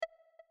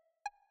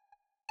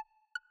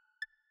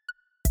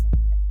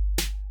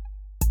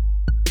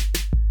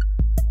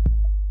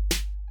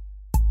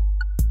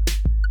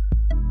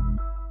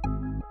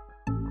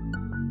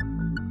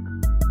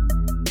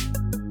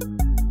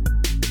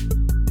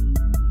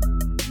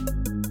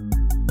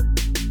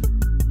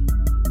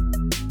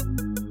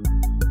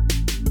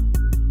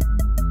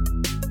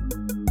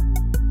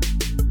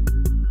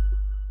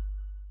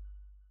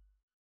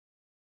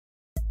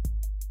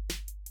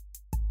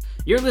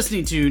You're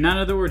listening to Not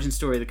Another Origin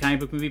Story, the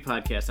comic book movie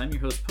podcast. I'm your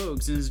host,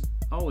 Pogues, and as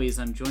always,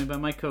 I'm joined by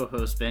my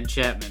co-host, Ben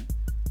Chapman.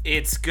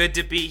 It's good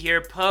to be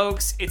here,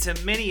 Pogues. It's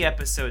a mini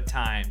episode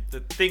time. The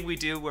thing we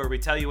do where we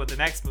tell you what the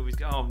next movie's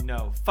going. Oh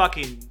no,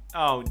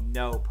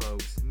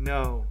 Pogues,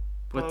 no.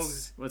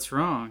 What's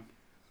wrong?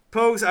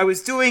 Pogues, I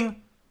was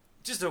doing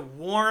just a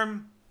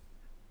warm,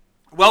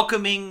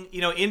 welcoming,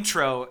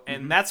 intro,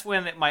 and that's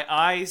when my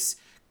eyes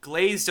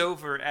glazed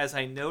over as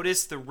I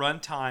noticed the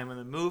runtime of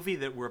the movie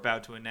that we're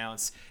about to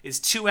announce is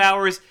 2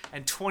 hours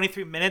and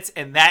 23 minutes,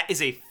 and that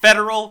is a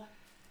federal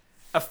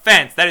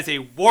offense. That is a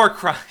war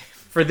crime.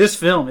 For this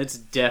film, this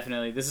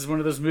is one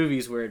of those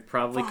movies where it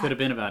probably could have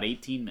been about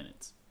 18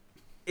 minutes.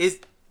 Can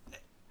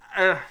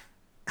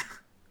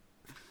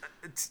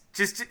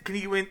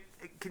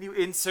you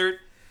insert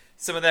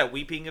some of that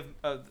weeping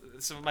of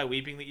some of my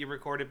weeping that you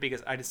recorded,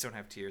 because I just don't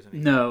have tears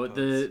anymore.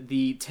 No,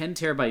 the 10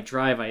 terabyte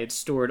drive I had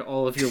stored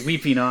all of your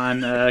weeping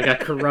on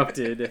got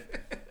corrupted.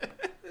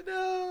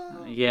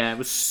 No. Yeah, it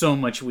was so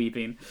much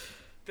weeping.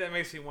 That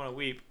makes me want to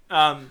weep.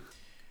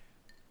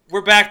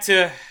 We're back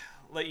to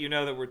let you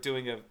know that we're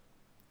doing a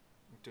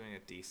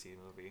DC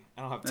movie.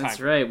 I don't have time.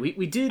 That's right.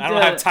 We did. I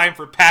don't have time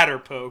for patter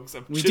Pogues.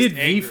 We did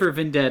V for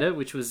Vendetta,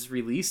 which was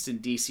released in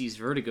DC's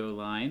Vertigo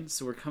line.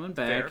 So we're coming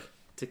back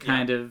to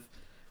kind of.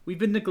 We've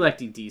been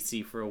neglecting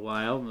DC for a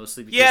while,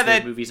 mostly because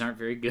their movies aren't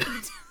very good.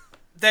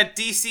 That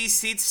DC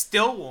seat's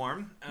still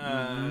warm.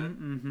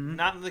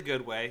 Not in the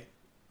good way.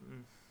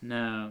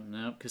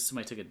 No, because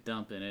somebody took a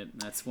dump in it. And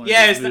that's one of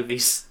those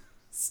movies.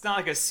 It's not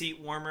like a seat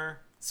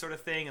warmer sort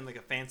of thing and like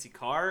a fancy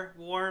car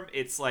warm.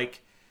 It's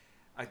like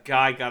a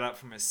guy got up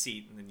from a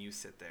seat and then you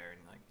sit there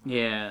and like...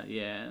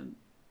 Yeah.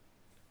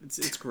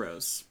 It's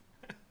gross.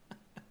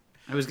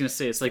 I was going to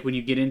say, it's like when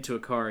you get into a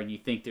car and you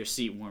think they're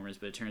seat warmers,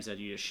 but it turns out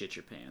you just shit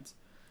your pants.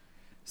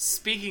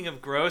 Speaking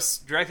of gross,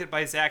 directed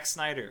by Zack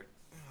Snyder.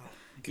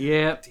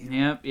 Yep.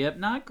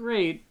 Not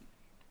great.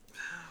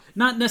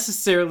 Not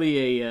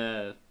necessarily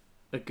a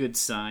good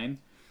sign.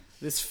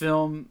 This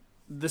film,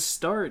 the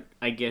start,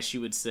 I guess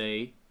you would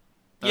say,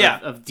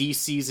 of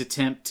DC's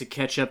attempt to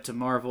catch up to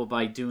Marvel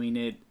by doing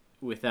it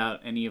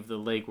without any of the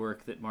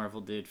legwork that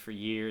Marvel did for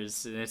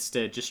years, and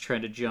instead just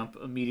trying to jump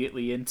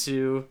immediately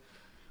into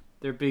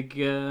their big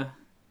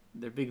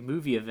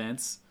movie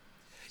events.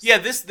 Yeah,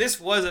 this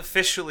was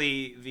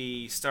officially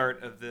the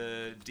start of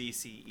the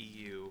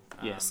DCEU.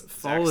 Yes,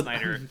 followed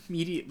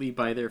immediately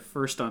by their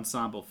first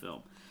ensemble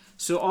film.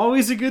 So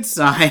always a good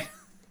sign.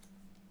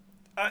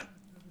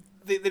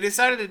 They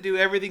decided to do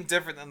everything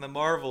different than the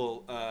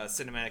Marvel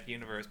cinematic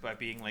universe by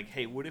being like,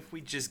 hey, what if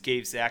we just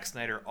gave Zack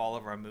Snyder all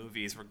of our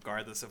movies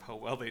regardless of how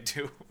well they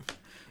do?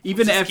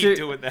 Even after keep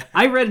doing that.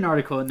 I read an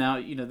article, and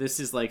now this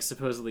is like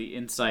supposedly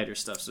insider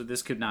stuff, so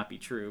this could not be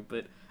true,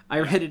 but I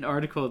read an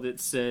article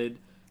that said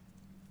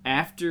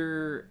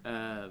after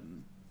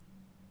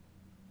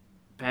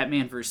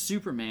Batman vs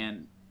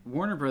Superman,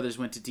 Warner Brothers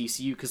went to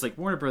DCU because like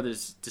Warner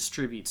Brothers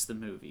distributes the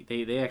movie.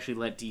 They actually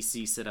let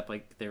DC set up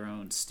like their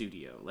own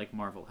studio, like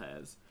Marvel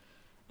has,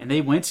 and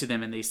they went to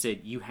them and they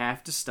said, "You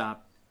have to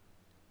stop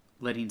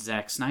letting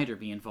Zack Snyder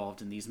be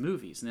involved in these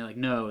movies." And they're like,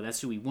 "No,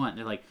 that's who we want." And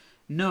they're like,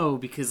 "No,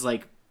 because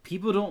like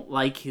people don't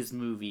like his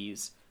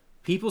movies.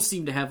 People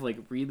seem to have like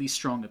really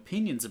strong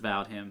opinions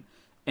about him,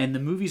 and the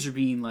movies are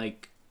being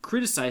like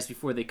criticized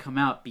before they come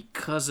out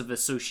because of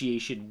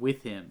association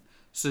with him.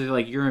 So they're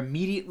like, you're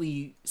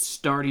immediately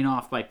starting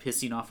off by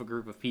pissing off a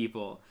group of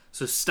people.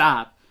 So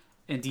stop."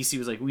 And DC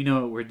was like, "We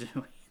know what we're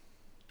doing."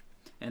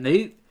 And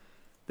they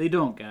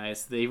don't,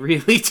 guys. They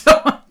really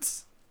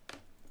don't.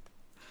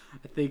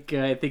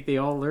 I think they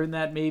all learned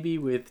that maybe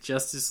with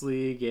Justice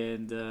League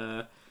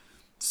and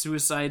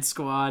Suicide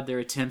Squad. Their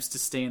attempts to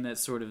stay in that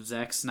sort of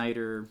Zack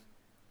Snyder,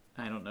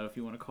 I don't know if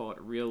you want to call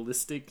it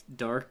realistic,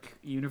 dark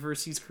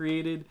universe he's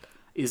created,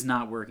 is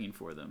not working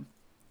for them.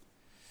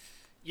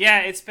 Yeah,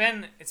 it's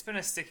been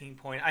a sticking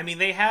point. I mean,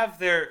 they have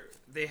their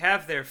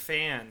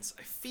fans.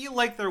 I feel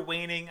like they're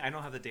waning. I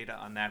don't have the data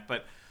on that,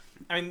 but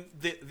I mean,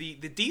 the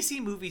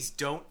DC movies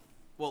don't.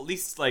 Well, at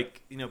least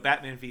like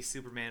Batman v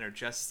Superman or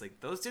Justice League.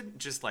 Those didn't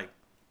just like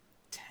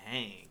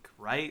tank,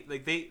 right?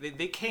 Like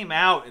they came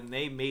out and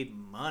they made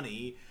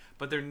money,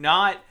 but they're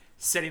not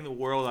setting the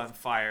world on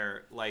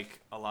fire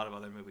like a lot of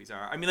other movies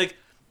are. I mean, like,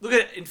 look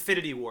at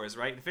Infinity Wars,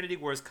 right? Infinity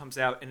Wars comes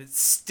out and it's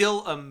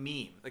still a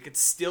meme. Like,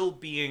 it's still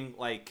being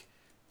like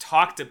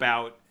talked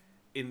about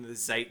in the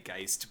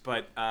zeitgeist,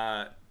 but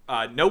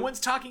no one's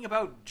talking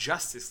about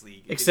Justice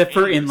League except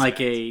for in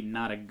like a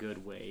not a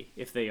good way.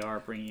 If they are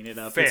bringing it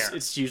up, fair.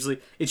 It's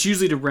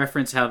usually to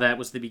reference how that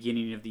was the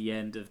beginning of the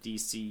end of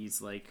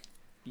DC's like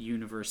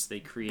universe they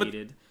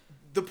created.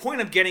 But the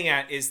point I'm getting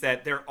at is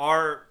that there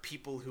are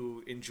people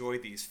who enjoy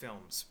these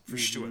films for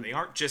sure. They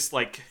aren't just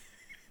like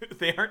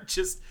they aren't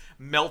just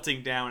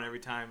melting down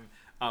every time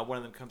one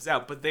of them comes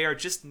out, but they are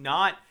just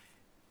not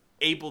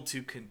able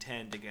to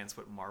contend against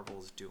what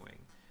Marvel's doing.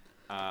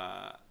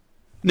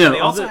 No, they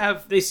also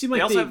have. They seem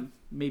like they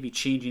may be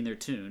changing their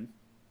tune.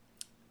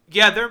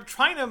 Yeah, they're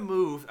trying to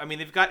move. I mean,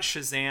 they've got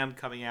Shazam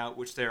coming out,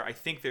 which I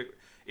think there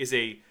is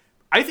a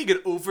I think, an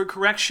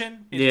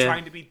overcorrection in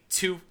trying to be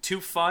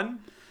too fun.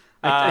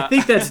 I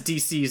think that's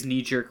DC's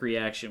knee-jerk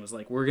reaction, was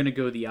like, we're going to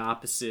go the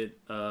opposite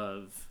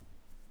of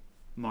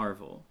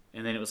Marvel.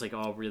 And then it was like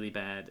all really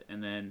bad.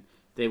 And then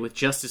with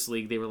Justice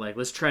League, they were like,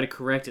 let's try to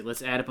correct it.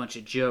 Let's add a bunch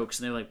of jokes.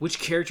 And they're like, which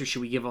character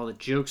should we give all the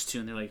jokes to?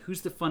 And they're like,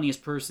 who's the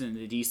funniest person in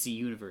the DC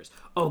universe?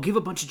 Oh, give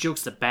a bunch of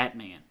jokes to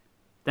Batman.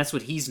 That's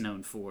what he's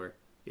known for,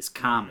 is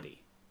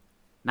comedy.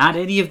 Not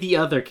any of the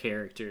other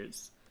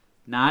characters.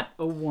 Not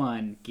a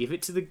one. Give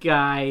it to the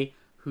guy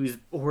whose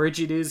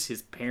origin is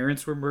his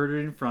parents were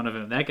murdered in front of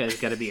him. That guy's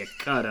got to be a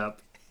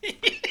cut-up.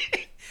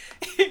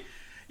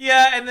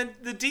 Yeah, and then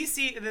the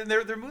DC, and then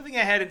they're moving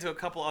ahead into a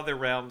couple other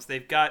realms.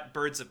 They've got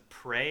Birds of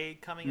Prey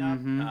coming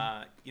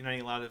up,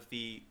 uniting a lot of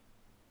the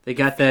they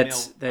got female,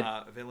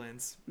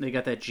 villains. They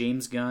got that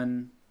James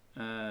Gunn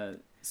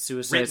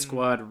Suicide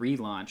Squad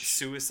relaunch.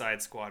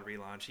 Suicide Squad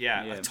relaunch,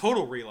 yeah, a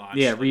total relaunch.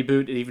 Yeah,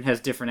 reboot. It even has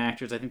different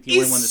actors. I think the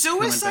only one that's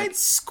Suicide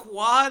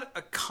Squad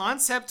a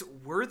concept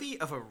worthy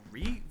of a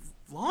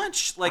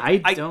relaunch? Like,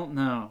 I don't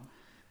know.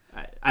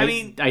 I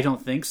mean, I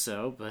don't think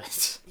so,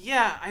 but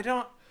yeah, I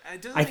don't.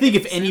 I think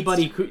if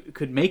anybody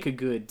could make a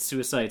good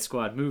Suicide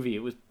Squad movie, it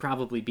would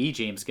probably be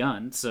James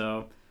Gunn.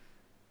 So,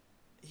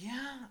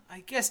 yeah, I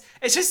guess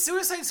it's just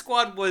Suicide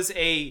Squad was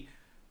I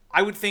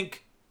would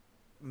think,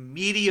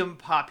 medium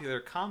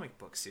popular comic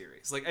book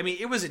series. Like, I mean,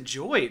 it was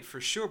enjoyed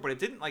for sure, but it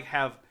didn't like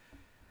have.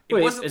 It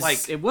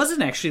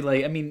wasn't actually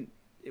like. I mean,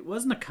 it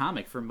wasn't a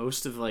comic for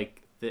most of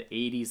like the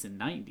 80s and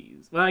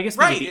 90s. Well, I guess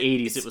maybe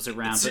the 80s it was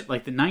around, but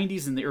like the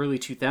 90s and the early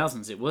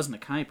 2000s, it wasn't a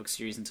comic book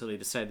series until they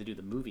decided to do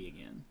the movie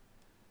again.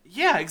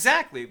 Yeah,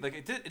 exactly. Like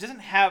it doesn't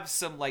have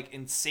some like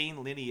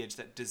insane lineage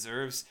that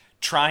deserves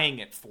trying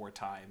it 4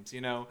 times. You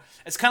know,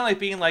 it's kind of like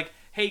being like,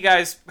 "Hey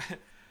guys,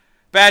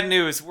 bad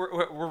news. We're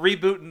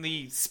rebooting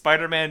the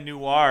Spider-Man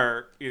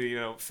Noir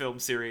film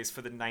series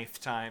for the 9th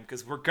time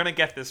because we're gonna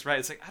get this right."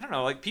 It's like, I don't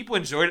know. Like, people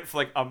enjoyed it for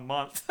like a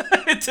month.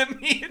 To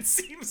me, it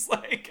seems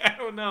like, I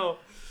don't know.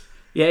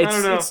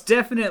 Yeah, it's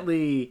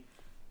definitely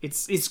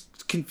it's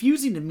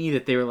confusing to me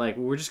that they were like,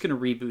 well, we're just going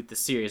to reboot the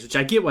series, which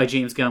I get why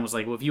James Gunn was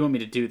like, well, if you want me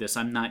to do this,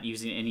 I'm not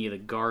using any of the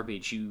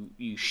garbage you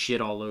shit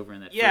all over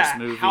in that first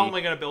movie. How am I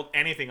going to build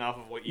anything off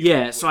of what you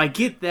Yeah, so I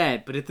get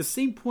that, but at the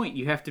same point,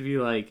 you have to be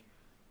like,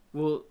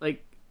 well,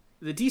 like,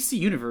 the DC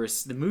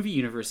universe, the movie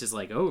universe is,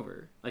 like,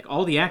 over. Like,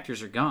 all the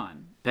actors are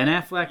gone. Ben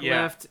Affleck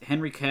left,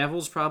 Henry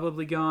Cavill's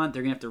probably gone,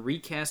 they're going to have to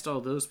recast all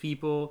those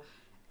people.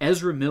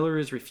 Ezra Miller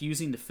is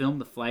refusing to film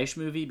the Flash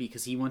movie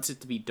because he wants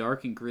it to be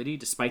dark and gritty,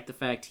 despite the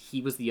fact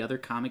he was the other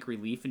comic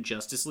relief in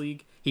Justice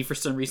League. He, for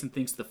some reason,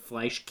 thinks the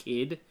Flash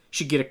Kid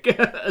should get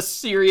a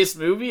serious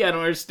movie. I don't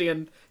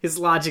understand his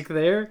logic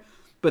there.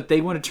 But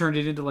they want to turn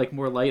it into, like,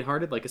 more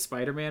lighthearted, like a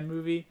Spider-Man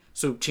movie.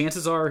 So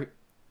chances are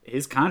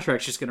his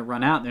contract's just going to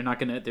run out, and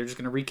they're just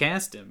going to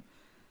recast him.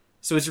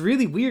 So it's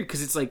really weird,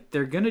 because it's like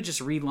they're going to just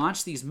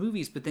relaunch these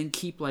movies, but then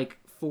keep, like,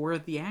 4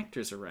 of the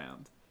actors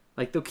around.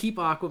 Like, they'll keep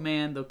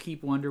Aquaman, they'll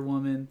keep Wonder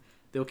Woman,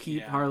 they'll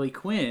keep Harley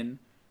Quinn,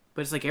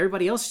 but it's like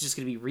everybody else is just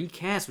going to be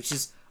recast, which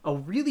is a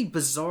really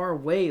bizarre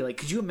way. Like,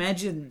 could you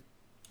imagine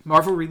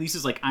Marvel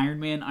releases, like,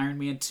 Iron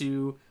Man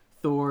 2,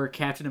 Thor,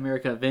 Captain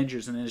America,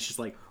 Avengers, and then it's just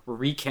like, we're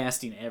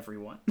recasting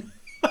everyone.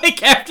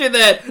 Like, after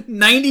that,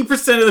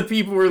 90% of the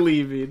people were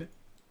leaving.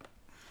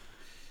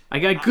 I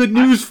got good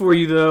news for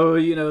you, though.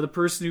 You know, the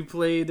person who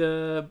played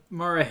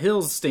Mara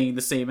Hill's staying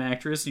the same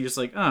actress, and you're just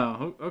like,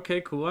 oh, okay,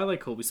 cool, I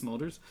like Colby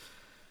Smulders.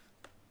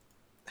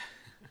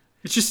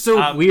 It's just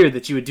so weird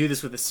that you would do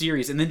this with a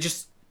series and then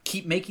just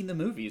keep making the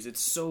movies.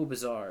 It's so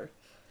bizarre.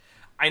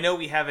 I know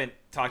we haven't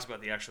talked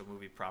about the actual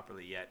movie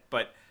properly yet,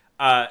 but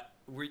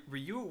were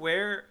you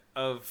aware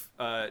of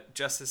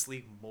Justice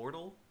League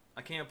Mortal?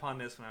 I came upon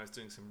this when I was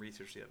doing some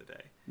research the other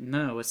day.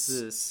 No, what's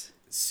this?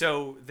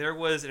 So there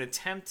was an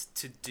attempt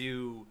to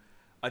do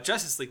a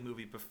Justice League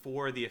movie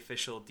before the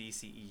official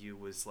DCEU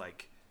was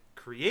like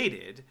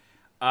created.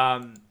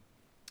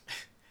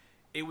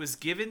 It was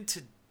given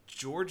to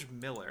George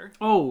Miller.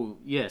 Oh,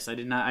 yes, I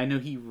did not. I know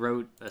he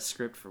wrote a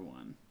script for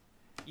one.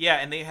 Yeah,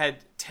 and they had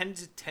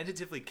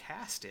tentatively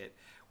cast it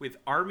with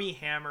Armie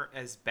Hammer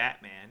as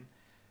Batman,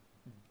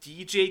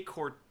 DJ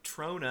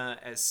Cortona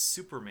as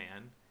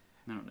Superman,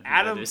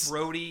 Adam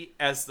Brody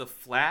as the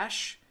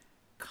Flash,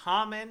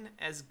 Common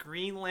as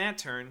Green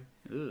Lantern,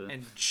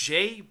 and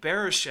Jay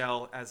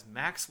Baruchel as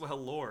Maxwell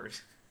Lord.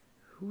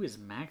 Who is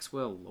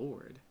Maxwell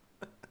Lord?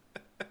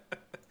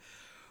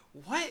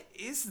 What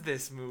is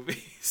this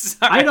movie?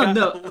 Sorry, I don't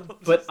know,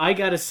 but I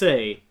gotta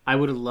say, I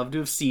would have loved to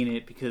have seen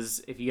it,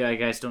 because if you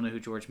guys don't know who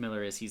George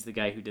Miller is, he's the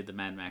guy who did the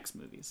Mad Max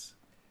movies.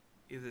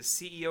 He's the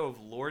CEO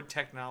of Lord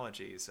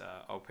Technologies,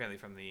 apparently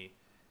from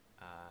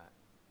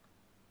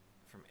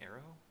from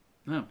Arrow?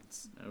 Oh,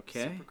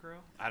 okay. Supergirl?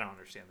 I don't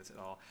understand this at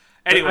all.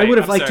 Anyway, I would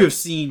have liked to have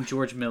seen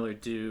George Miller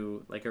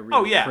do like a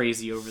really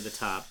crazy,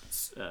 over-the-top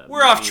We're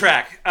movie. Off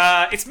track.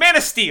 It's Man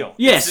of Steel.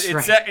 Yes,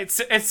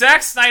 it's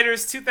Zack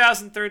Snyder's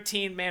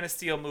 2013 Man of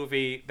Steel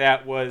movie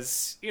that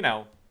was,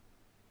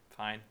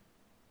 fine.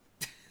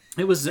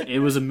 It was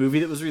a movie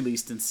that was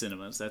released in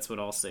cinemas. That's what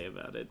I'll say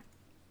about it.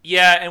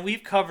 Yeah, and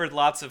we've covered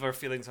lots of our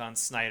feelings on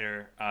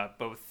Snyder,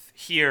 both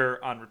here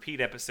on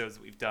repeat episodes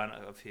that we've done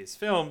of his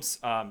films,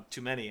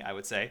 too many, I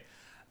would say,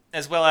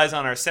 as well as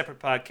on our separate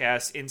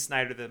podcast, In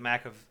Snyder, the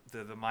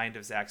Mind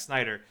of Zack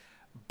Snyder.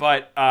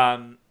 But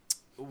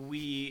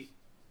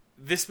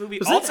this movie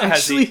was also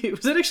was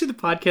that actually the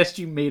podcast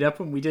you made up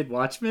when we did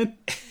Watchmen?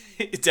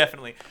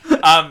 Definitely.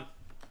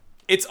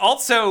 It's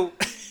also...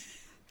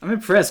 I'm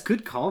impressed.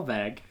 Good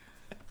callback.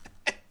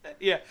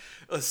 Yeah,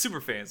 super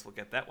fans will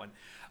get that one.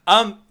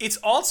 It's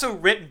also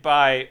written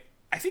by,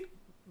 I think,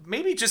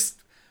 maybe just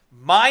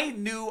my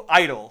new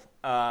idol,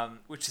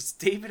 which is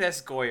David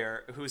S. Goyer,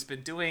 who's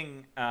been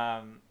doing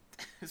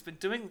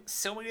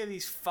so many of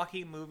these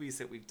fucking movies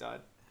that we've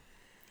done,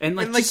 and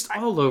just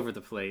all over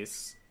the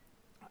place.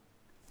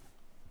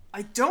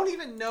 I don't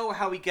even know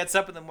how he gets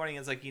up in the morning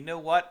and is like, you know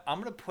what? I'm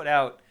gonna put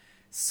out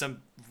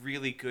some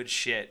really good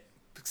shit.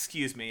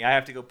 Excuse me, I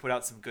have to go put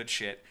out some good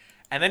shit.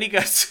 And then he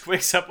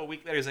wakes up a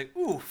week later. He's like,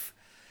 oof.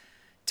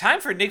 Time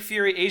for Nick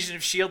Fury, Agent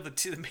of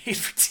S.H.I.E.L.D., the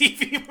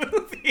made-for-TV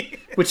movie.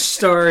 Which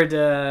starred,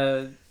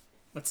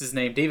 what's his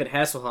name? David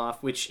Hasselhoff,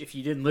 which, if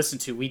you didn't listen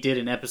to, we did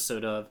an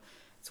episode of.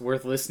 It's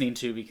worth listening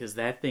to because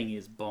that thing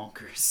is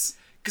bonkers.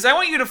 Because I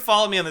want you to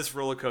follow me on this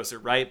roller coaster,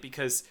 right?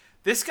 Because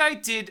this guy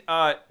did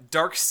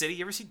Dark City.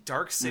 You ever see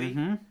Dark City?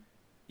 Mm-hmm.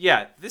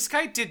 Yeah, this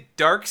guy did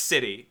Dark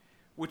City,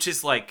 which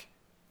is, like,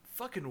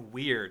 fucking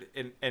weird.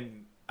 And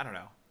I don't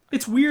know.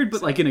 It's weird,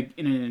 but, like, in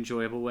an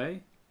enjoyable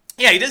way.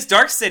 Yeah, he does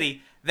Dark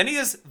City. Then he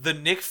does the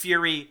Nick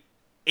Fury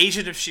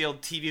Agent of S.H.I.E.L.D.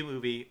 TV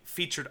movie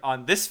featured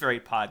on this very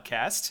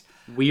podcast.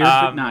 Weird,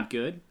 but not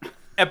good.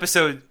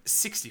 Episode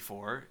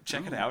 64.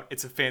 Check it out.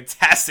 It's a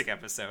fantastic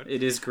episode.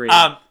 It is great.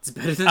 It's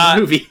better than the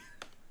movie.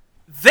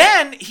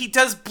 Then he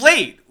does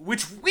Blade,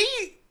 which we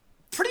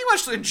pretty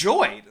much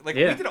enjoyed. Like,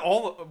 yeah.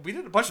 we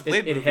did a bunch of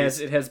Blade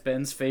movies. It has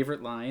Ben's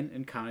favorite line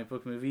in comic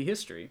book movie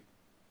history.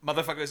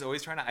 Motherfucker's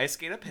always trying to ice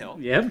skate uphill.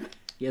 Yep.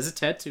 He has a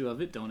tattoo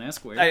of it. Don't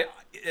ask where.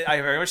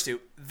 I very much do.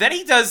 Then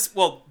he does,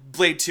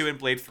 Blade 2 and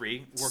Blade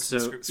 3. Works in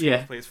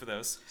screenplays for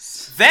those.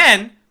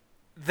 Then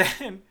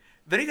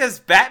he does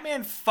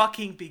Batman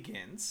fucking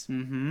Begins.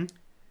 Mm-hmm.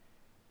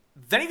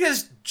 Then he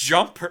does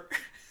Jumper.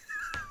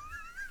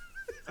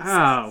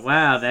 Oh,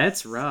 wow.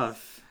 That's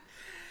rough.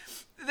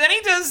 Then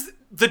he does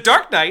The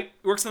Dark Knight.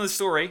 Works on the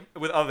story,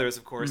 with others,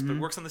 of course, but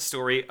works on the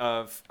story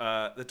of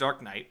The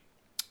Dark Knight.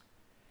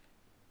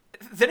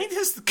 Then he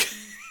does...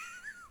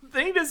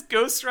 Then he does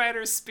Ghost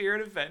Rider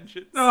Spirit of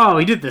Vengeance. Oh,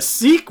 he did the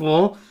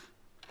sequel.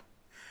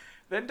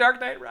 Then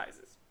Dark Knight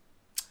Rises.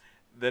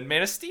 Then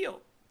Man of Steel.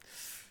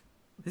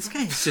 This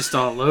guy is just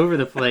all over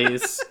the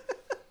place.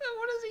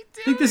 What is he doing?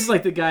 I think this is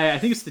like the guy, I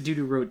think it's the dude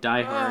who wrote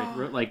Die Hard. He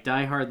wrote like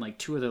Die Hard and like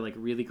two other like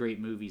really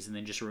great movies and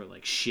then just wrote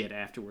like shit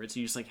afterwards.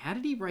 And you're just like, how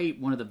did he write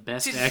one of the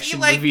best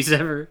action movies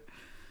ever?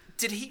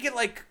 Did he get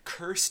like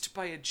cursed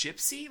by a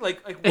gypsy?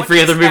 Like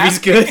every other movie's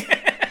good.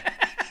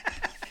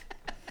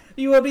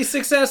 You will be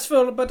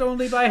successful, but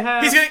only by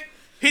half.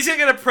 He's gonna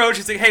get approached.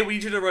 He's like, "Hey, we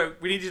need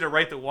you to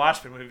write the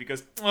Watchmen movie." He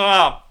goes,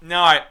 "Oh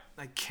no, I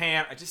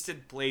can't. I just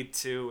did Blade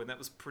 2, and that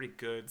was pretty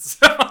good."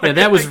 So yeah,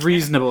 that was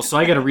reasonable. So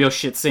I got a real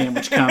shit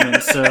sandwich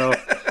coming. So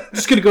I'm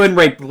just gonna go ahead and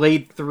write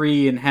Blade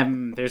 3 and have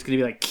him. There's gonna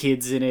be like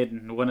kids in it,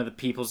 and one of the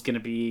people's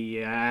gonna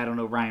be I don't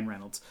know, Ryan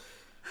Reynolds.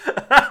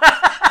 Like,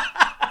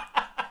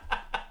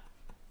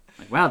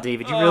 wow,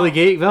 David, you really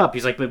gave up.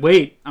 He's like, but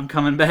wait, I'm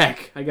coming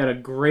back. I got a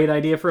great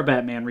idea for a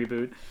Batman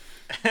reboot.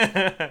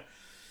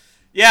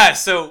 Yeah,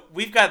 so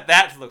we've got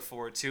that to look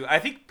forward to. I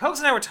think Pokes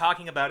and I were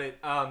talking about it.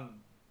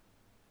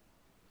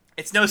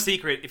 It's no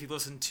secret if you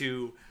listen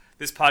to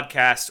this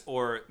podcast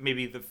or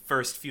maybe the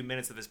first few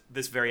minutes of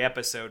this very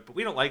episode, but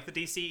we don't like the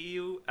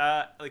DCEU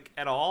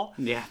at all.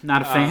 Yeah,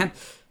 not a fan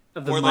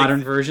of the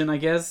modern version, I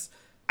guess.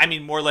 I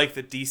mean, more like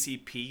the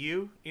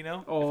DCPU, you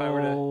know? Oh, if I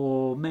were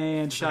to...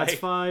 man, shots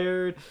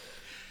fired.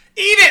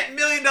 Eat it, $1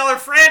 million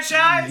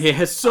franchise!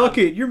 Yeah, suck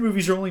it. Your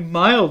movies are only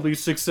mildly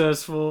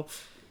successful.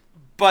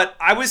 But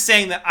I was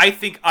saying that I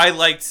think I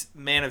liked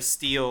Man of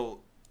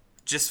Steel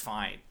just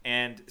fine.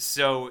 And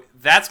so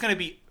that's going to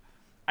be,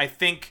 I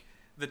think,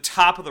 the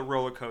top of the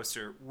roller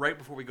coaster right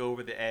before we go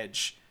over the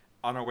edge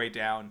on our way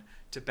down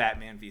to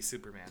Batman v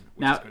Superman.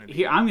 Now,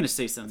 here I'm going to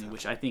say something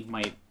which I think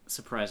might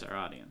surprise our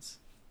audience.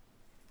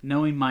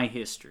 Knowing my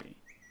history,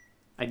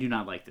 I do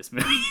not like this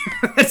movie.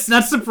 It's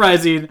not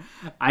surprising.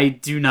 I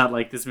do not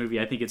like this movie.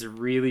 I think it's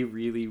really,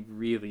 really,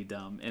 really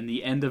dumb. And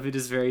the end of it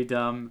is very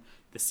dumb.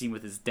 The scene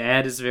with his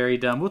dad is very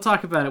dumb. We'll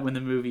talk about it when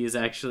the movie is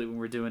actually, when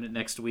we're doing it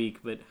next week.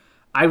 But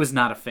I was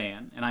not a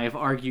fan. And I have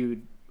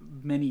argued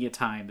many a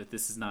time that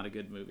this is not a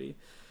good movie.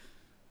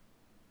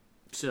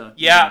 So,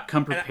 yeah,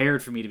 come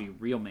prepared for me to be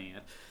real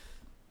mad.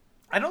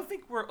 I don't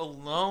think we're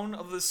alone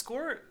of the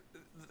score.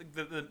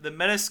 The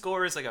Meta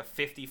score is like a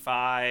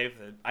 55.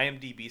 The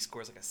IMDb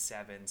score is like a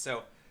 7.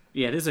 So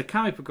yeah, there's a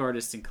comic book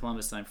artist in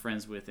Columbus that I'm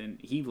friends with, and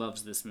he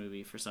loves this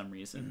movie for some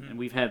reason. Mm-hmm. And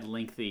we've had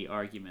lengthy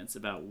arguments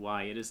about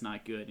why it is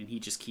not good, and he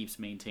just keeps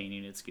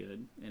maintaining it's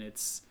good. And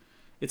it's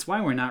why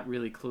we're not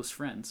really close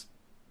friends.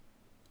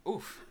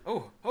 Oof.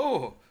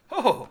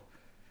 Oh.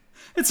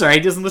 It's alright.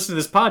 He doesn't listen to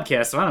this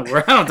podcast, so I don't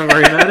have to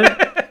worry about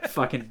it.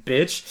 Fucking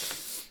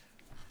bitch.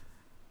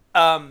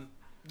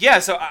 Yeah,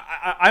 so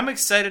I'm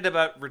excited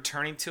about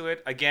returning to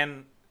it.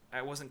 Again,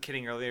 I wasn't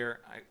kidding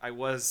earlier. I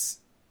was...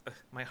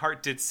 my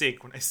heart did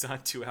sink when I saw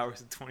 2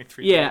 hours and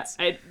 23 minutes.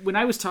 Yeah, when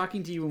I was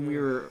talking to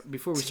you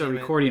before we started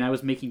recording, I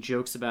was making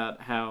jokes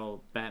about how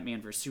Batman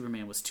vs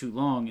Superman was too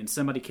long, and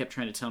somebody kept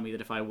trying to tell me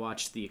that if I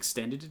watched the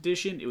extended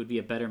edition, it would be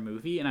a better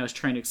movie. And I was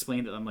trying to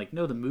explain that I'm like,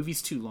 no, the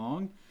movie's too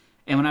long.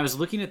 And when I was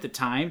looking at the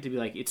time to be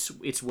like,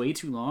 it's way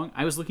too long,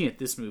 I was looking at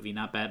this movie,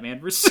 not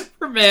Batman vs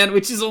Superman,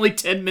 which is only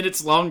 10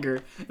 minutes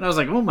longer. And I was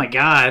like, oh my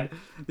god,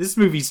 this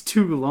movie's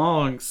too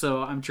long.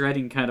 So I'm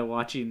dreading kind of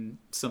watching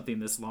something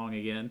this long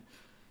again.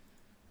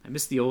 I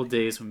miss the old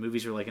days when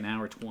movies were like an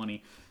hour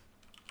 20.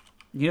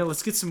 You know,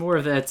 let's get some more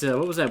of that.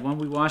 What was that one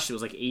we watched? It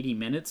was like 80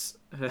 minutes.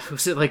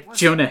 Was it like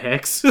Jonah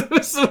Hex?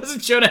 Was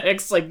it Jonah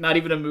Hex like not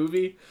even a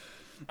movie?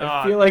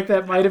 I feel like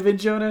that might have been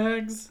Jonah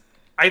Hex.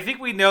 I think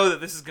we know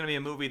that this is going to be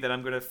a movie that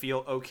I'm going to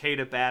feel okay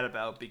to bad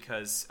about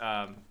because,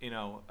 Roger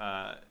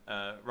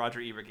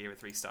Ebert gave it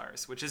 3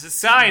 stars, which is a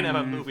sign of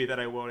a movie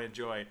that I won't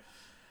enjoy.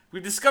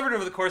 We've discovered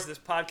over the course of this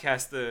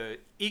podcast the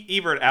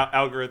Ebert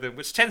algorithm,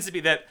 which tends to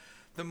be that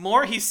the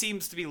more he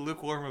seems to be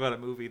lukewarm about a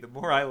movie, the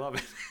more I love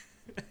it.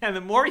 And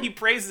the more he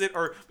praises it,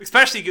 or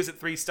especially gives it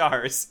 3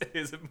 stars,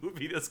 is a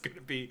movie that's going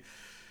to be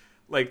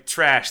like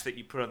trash that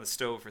you put on the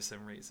stove for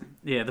some reason.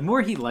 Yeah, the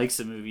more he likes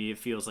a movie, it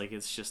feels like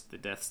it's just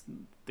the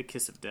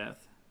kiss of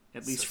death,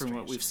 at least from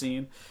what we've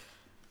seen.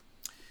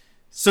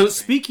 So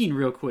speaking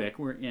real quick,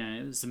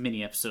 it was a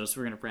mini episode, so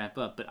we're going to wrap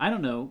up. But I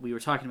don't know, we were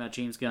talking about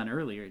James Gunn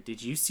earlier.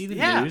 Did you see the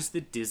news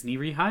that Disney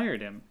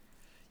rehired him?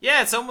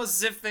 Yeah, it's almost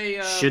as if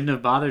they... shouldn't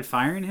have bothered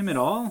firing him at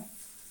all?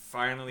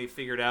 Finally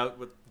figured out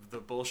what the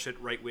bullshit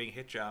right-wing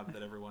hit job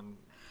that everyone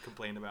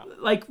complained about.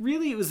 Like,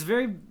 really, it was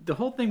the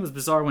whole thing was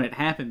bizarre when it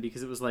happened,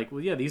 because it was like, well,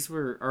 yeah, these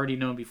were already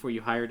known before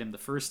you hired him the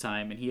first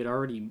time, and he had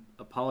already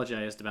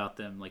apologized about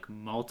them, like,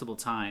 multiple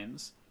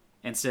times,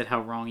 and said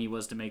how wrong he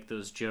was to make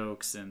those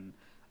jokes, and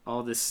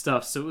all this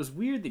stuff. So it was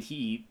weird that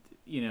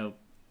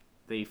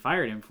they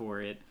fired him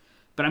for it.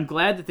 But I'm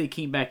glad that they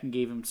came back and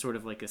gave him sort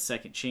of like a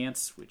second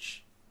chance,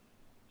 which...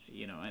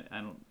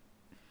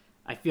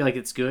 I feel like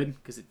it's good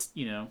because it's,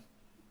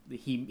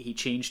 he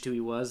changed who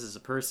he was as a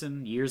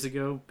person years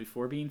ago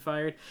before being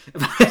fired.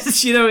 But,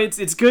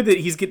 it's good that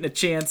he's getting a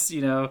chance,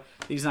 he's not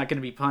going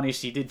to be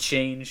punished. He did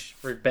change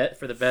for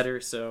the better.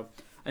 So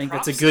I think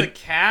that's a good to the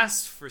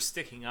cast for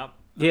sticking up.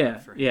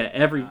 For him.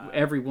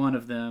 Every one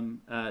of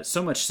them.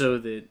 So much so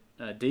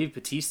that Dave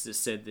Bautista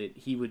said that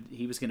he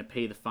was going to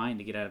pay the fine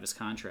to get out of his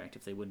contract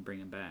if they wouldn't bring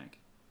him back.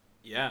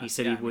 Yeah. He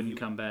said he wouldn't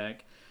come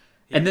back.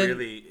 He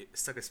really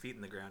stuck his feet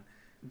in the ground.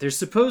 There's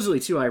supposedly,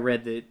 too, I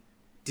read that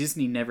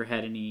Disney never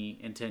had any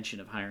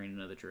intention of hiring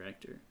another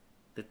director.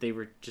 That they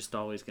were just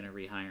always going to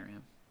rehire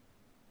him.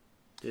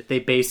 That they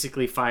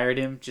basically fired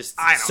him just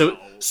so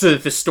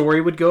that the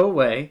story would go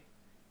away.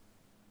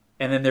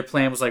 And then their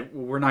plan was like,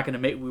 well, we're not going to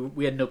make...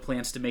 We had no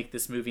plans to make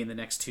this movie in the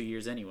next 2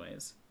 years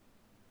anyways.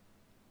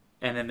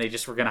 And then they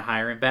just were going to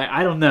hire him back.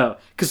 I don't know.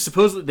 Because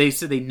supposedly they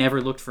said they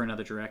never looked for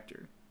another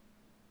director.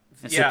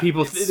 And so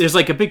there's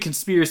like a big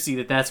conspiracy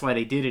that that's why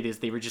they did it, is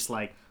they were just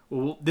like,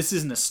 well, this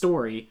isn't a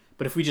story,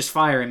 but if we just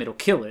fire him, it'll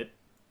kill it.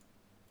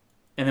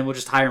 And then we'll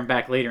just hire him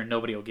back later and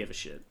nobody will give a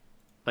shit.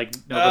 Like,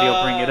 nobody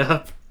will bring it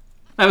up.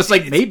 I was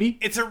like, maybe.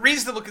 It's a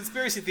reasonable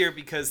conspiracy theory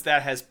because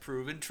that has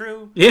proven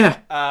true. Yeah.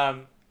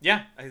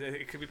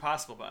 It could be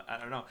possible, but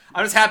I don't know.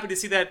 I'm just happy to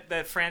see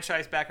that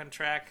franchise back on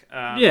track.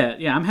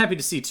 I'm happy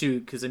to see, too,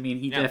 because,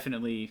 he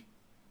definitely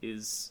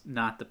is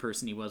not the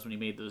person he was when he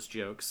made those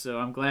jokes. So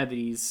I'm glad that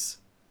he's...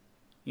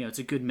 it's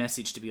a good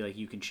message to be like,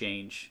 you can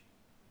change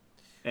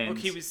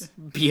and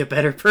be a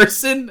better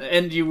person,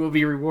 and you will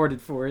be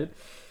rewarded for it.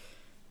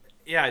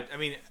 Yeah,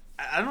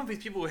 I don't know if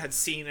these people had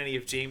seen any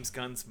of James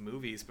Gunn's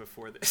movies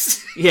before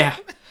this. Yeah.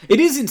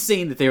 It is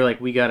insane that they were like,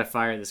 we gotta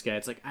fire this guy.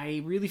 It's like,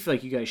 I really feel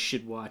like you guys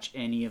should watch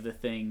any of the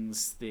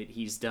things that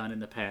he's done in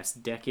the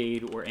past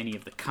decade, or any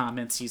of the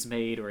comments he's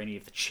made, or any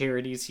of the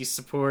charities he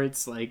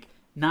supports. Like,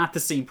 not the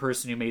same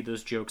person who made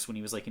those jokes when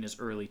he was like in his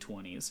early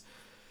 20s.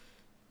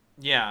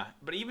 Yeah,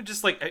 but even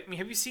just like,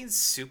 have you seen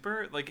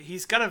Super? Like,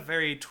 he's got a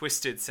very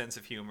twisted sense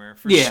of humor,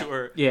 for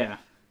sure. Yeah.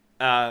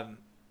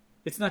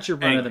 It's not your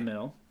run of the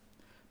mill.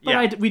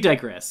 But we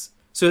digress.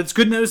 So it's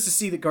good news to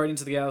see that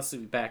Guardians of the Galaxy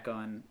will be back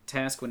on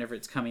task whenever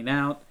it's coming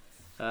out.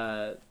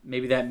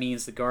 Maybe that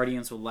means the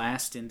Guardians will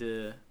last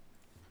into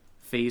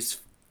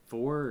Phase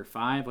 4 or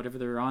 5, whatever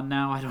they're on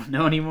now. I don't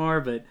know anymore,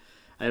 but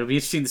it'll be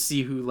interesting to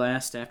see who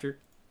lasts after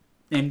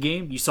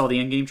Endgame. You saw the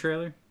Endgame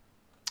trailer?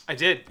 I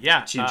did,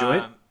 yeah. Did you enjoy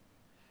it?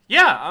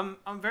 Yeah,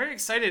 I'm very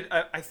excited.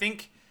 I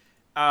think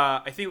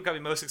what got me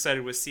most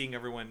excited was seeing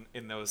everyone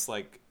in those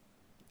like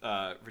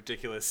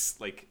ridiculous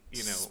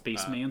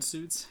spaceman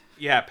suits.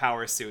 Yeah,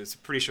 power suits.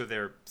 Pretty sure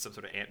they're some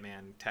sort of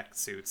Ant-Man tech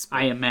suits. But,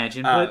 I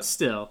imagine, but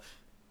still.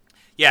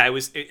 Yeah, it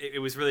was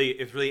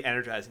really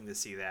energizing to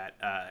see that,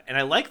 and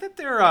I like that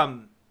they're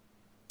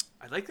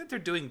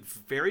doing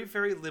very,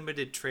 very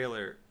limited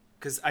trailer,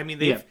 because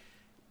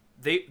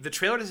the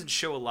trailer doesn't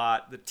show a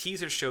lot. The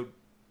teaser showed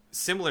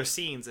similar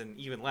scenes and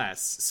even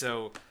less.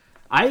 So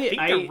I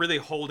think they're really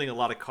holding a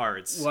lot of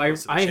cards. Well,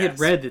 I had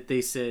read that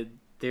they said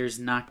they're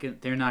not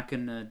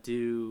gonna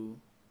do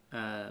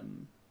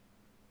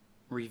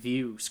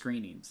review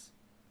screenings.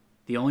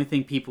 The only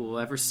thing people will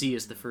ever see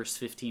is the first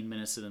 15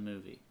 minutes of the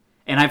movie.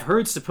 And I've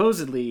heard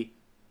supposedly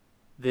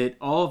that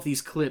all of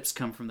these clips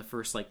come from the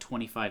first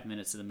 25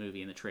 minutes of the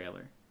movie in the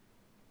trailer.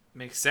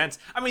 Makes sense.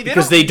 I mean,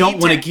 because they don't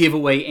want to give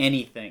away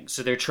anything,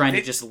 so they're trying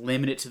to just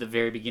limit it to the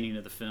very beginning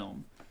of the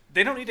film.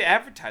 They don't need to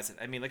advertise it.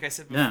 I mean, like I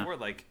said before,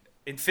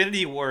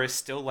 Infinity War is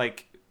still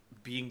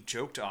being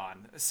joked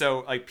on,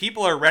 so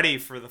people are ready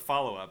for the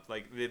follow up.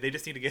 They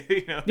just need to get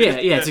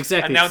it's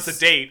exactly announce a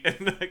date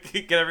and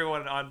get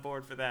everyone on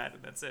board for that,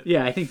 and that's it.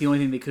 Yeah, I think the only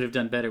thing they could have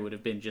done better would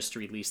have been just to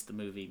release the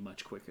movie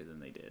much quicker than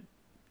they did.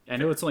 I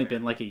know it's only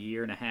been a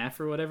year and a half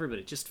or whatever, but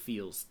it just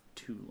feels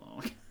too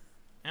long.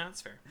 Yeah,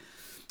 that's fair.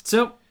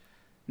 So,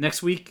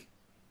 next week,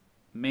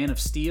 Man of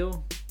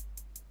Steel.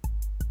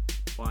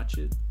 Watch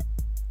it.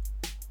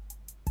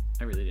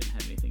 I really didn't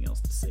have anything else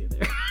to say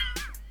there.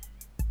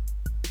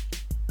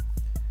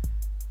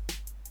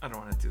 I don't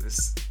want to do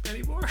this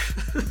anymore.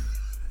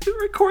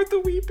 Record the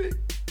weeping.